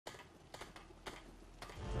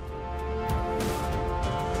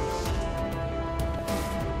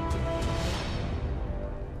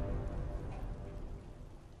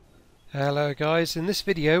Hello guys, in this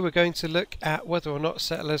video we're going to look at whether or not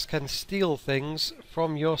settlers can steal things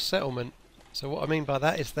from your settlement. So what I mean by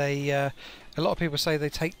that is a lot of people say they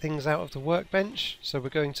take things out of the workbench, so we're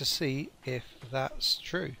going to see if that's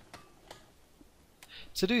true.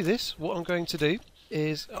 To do this, what I'm going to do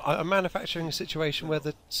is I'm manufacturing a situation where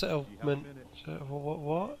the settlement...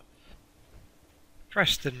 What?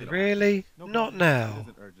 Preston, really? Not now.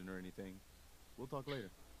 We'll talk later.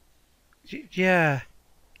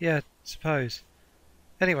 Yeah, suppose.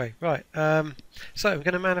 Anyway, right, so I'm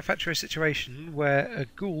going to manufacture a situation where a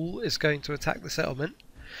ghoul is going to attack the settlement,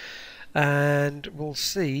 and we'll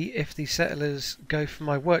see if the settlers go for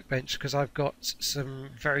my workbench, because I've got some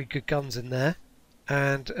very good guns in there,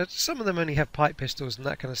 and some of them only have pipe pistols and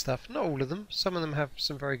that kind of stuff. Not all of them, some of them have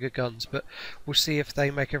some very good guns, but we'll see if they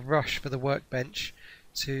make a rush for the workbench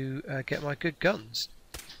to get my good guns.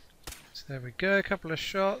 So there we go, a couple of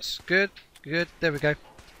shots, good, there we go,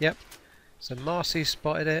 yep. So Marcy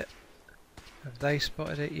spotted it. Have they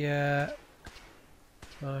spotted it yet?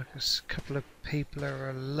 A couple of people are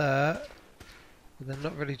alert, but they're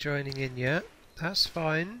not really joining in yet. That's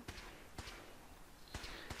fine.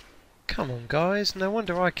 Come on guys, no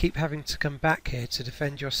wonder I keep having to come back here to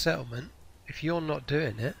defend your settlement if you're not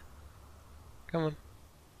doing it. Come on.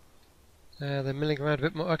 They're milling around a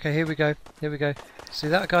bit more. Okay, here we go. See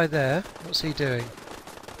that guy there? What's he doing?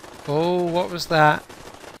 Oh, what was that?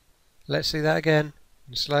 Let's see that again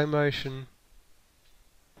in slow motion.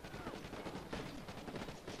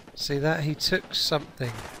 See that? He took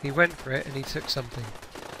something. He went for it and he took something.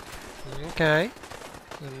 Okay.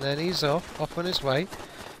 And then he's off on his way.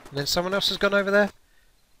 And then someone else has gone over there.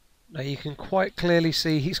 Now you can quite clearly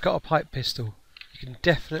see he's got a pipe pistol. You can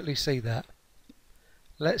definitely see that.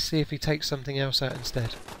 Let's see if he takes something else out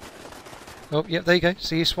instead. Oh, yep, there you go.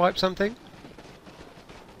 See, he swiped something.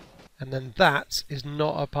 And then that is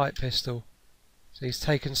not a pipe pistol. So he's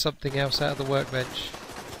taken something else out of the workbench.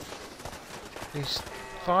 He's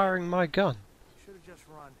firing my gun.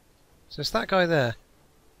 So it's that guy there.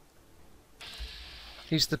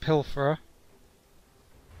 He's the pilferer.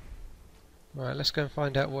 Right, let's go and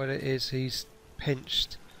find out what it is he's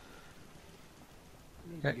pinched.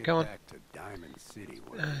 Yeah, go on.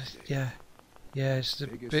 Yeah, it's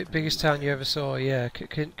the biggest town you ever saw. Yeah,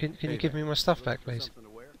 can you give me my stuff back, please?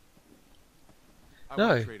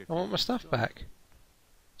 No, I want my stuff back.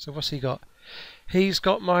 So what's he got? He's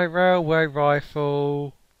got my railway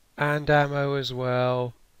rifle and ammo as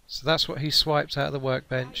well. So that's what he swiped out of the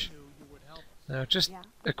workbench. Now just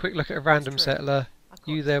a quick look at a random settler.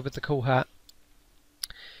 You there with the cool hat.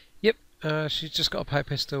 Yep, she's just got a pipe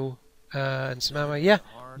pistol and some ammo. Yeah,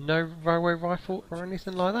 no railway rifle or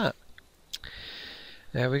anything like that.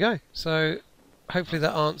 There we go. So hopefully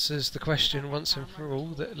that answers the question once and for all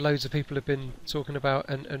that loads of people have been talking about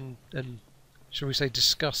and shall we say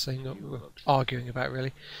discussing or arguing about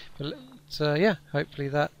really. But yeah, hopefully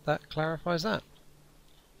that clarifies that.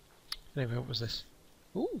 Anyway, what was this?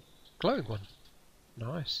 Ooh, glowing one.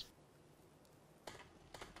 Nice.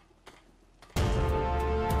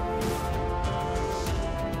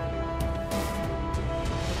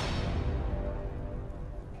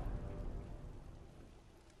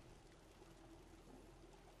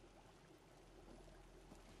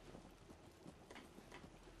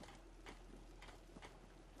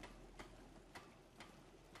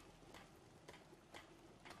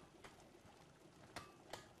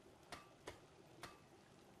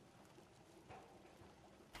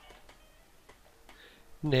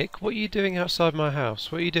 Nick, what are you doing outside my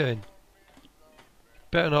house? What are you doing?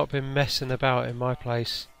 Better not be messing about in my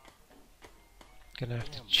place. Gonna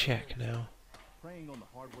have to check now.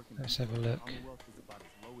 Let's have a look.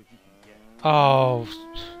 Oh,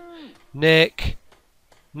 Nick!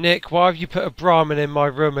 Nick, why have you put a Brahmin in my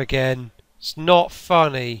room again? It's not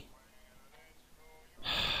funny.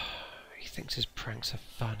 He thinks his pranks are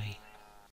funny.